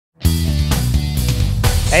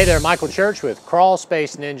Hey there, Michael Church with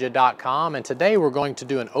crawlspaceninja.com, and today we're going to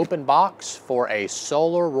do an open box for a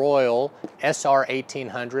Solar Royal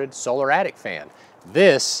SR1800 solar attic fan.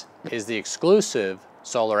 This is the exclusive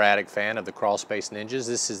solar attic fan of the Crawl Space Ninjas.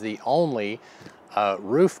 This is the only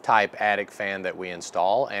roof type attic fan that we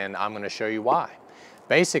install, and I'm going to show you why.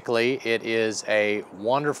 Basically, it is a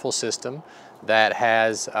wonderful system that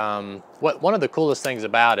has, one of the coolest things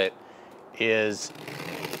about it is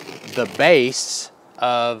the base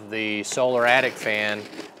of the solar attic fan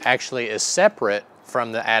actually is separate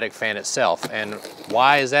from the attic fan itself. And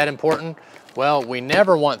why is that important? Well, we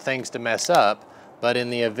never want things to mess up, but in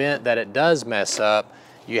the event that it does mess up,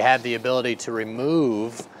 you have the ability to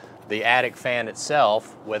remove the attic fan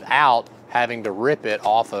itself without having to rip it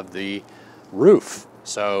off of the roof.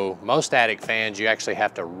 So most attic fans, you actually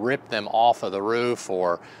have to rip them off of the roof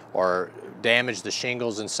or damage the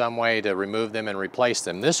shingles in some way to remove them and replace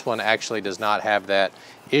them. This one actually does not have that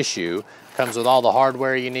issue. Comes with all the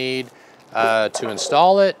hardware you need to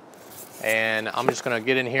install it. And I'm just gonna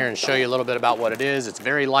get in here and show you a little bit about what it is. It's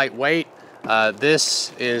very lightweight.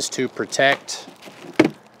 This is to protect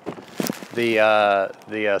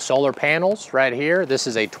the solar panels right here. This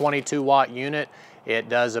is a 22 watt unit. It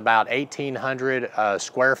does about 1,800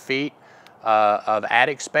 square feet of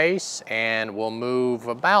attic space and will move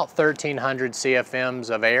about 1,300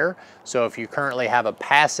 CFMs of air. So if you currently have a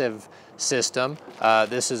passive system,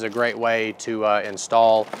 this is a great way to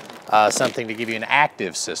install something to give you an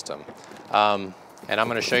active system. And I'm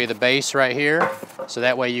going to show you the base right here, so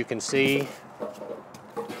that way you can see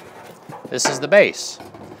this is the base.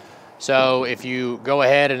 So if you go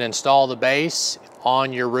ahead and install the base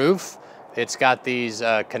on your roof, it's got these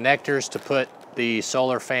connectors to put the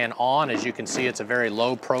solar fan on. As you can see, it's a very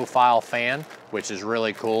low profile fan, which is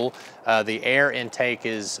really cool. The air intake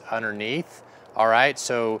is underneath, all right?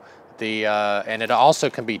 So and it also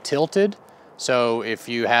can be tilted. So if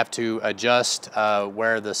you have to adjust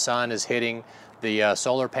where the sun is hitting the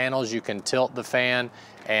solar panels, you can tilt the fan.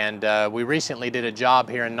 And we recently did a job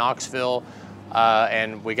here in Knoxville,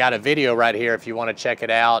 and we got a video right here if you want to check it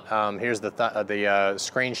out. Here's the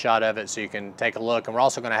screenshot of it so you can take a look. And we're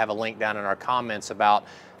also going to have a link down in our comments about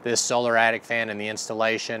this solar attic fan and the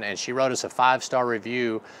installation. And she wrote us a 5-star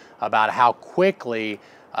review about how quickly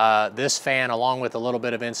this fan, along with a little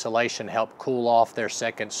bit of insulation, helped cool off their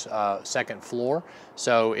second floor.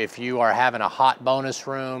 So if you are having a hot bonus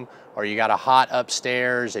room, or you got a hot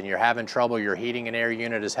upstairs and you're having trouble, your heating and air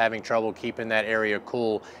unit is having trouble keeping that area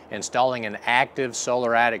cool, installing an active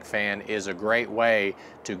solar attic fan is a great way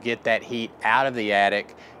to get that heat out of the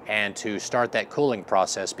attic and to start that cooling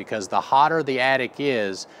process, because the hotter the attic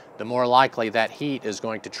is, the more likely that heat is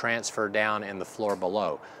going to transfer down in the floor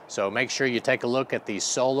below. So make sure you take a look at the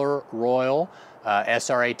Solar Royal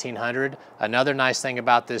SR1800. Another nice thing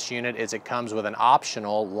about this unit is it comes with an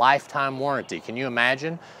optional lifetime warranty. Can you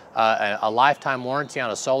imagine a lifetime warranty on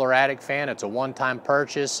a solar attic fan? It's a one-time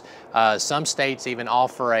purchase. Some states even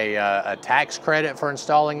offer a tax credit for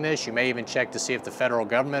installing this. You may even check to see if the federal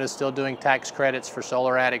government is still doing tax credits for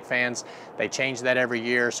solar attic fans. They change that every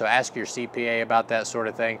year, so ask your CPA about that sort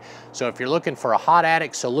of thing. So if you're looking for a hot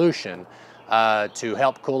attic solution to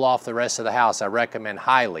help cool off the rest of the house, I recommend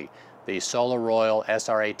highly the Solar Royal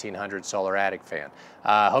SR1800 solar attic fan.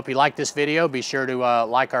 Hope you like this video. Be sure to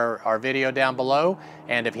like our video down below.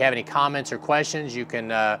 And if you have any comments or questions, you can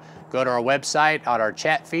go to our website on our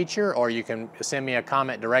chat feature, or you can send me a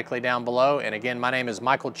comment directly down below. And again, my name is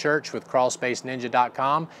Michael Church with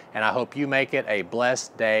crawlspaceninja.com, and I hope you make it a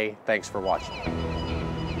blessed day. Thanks for watching.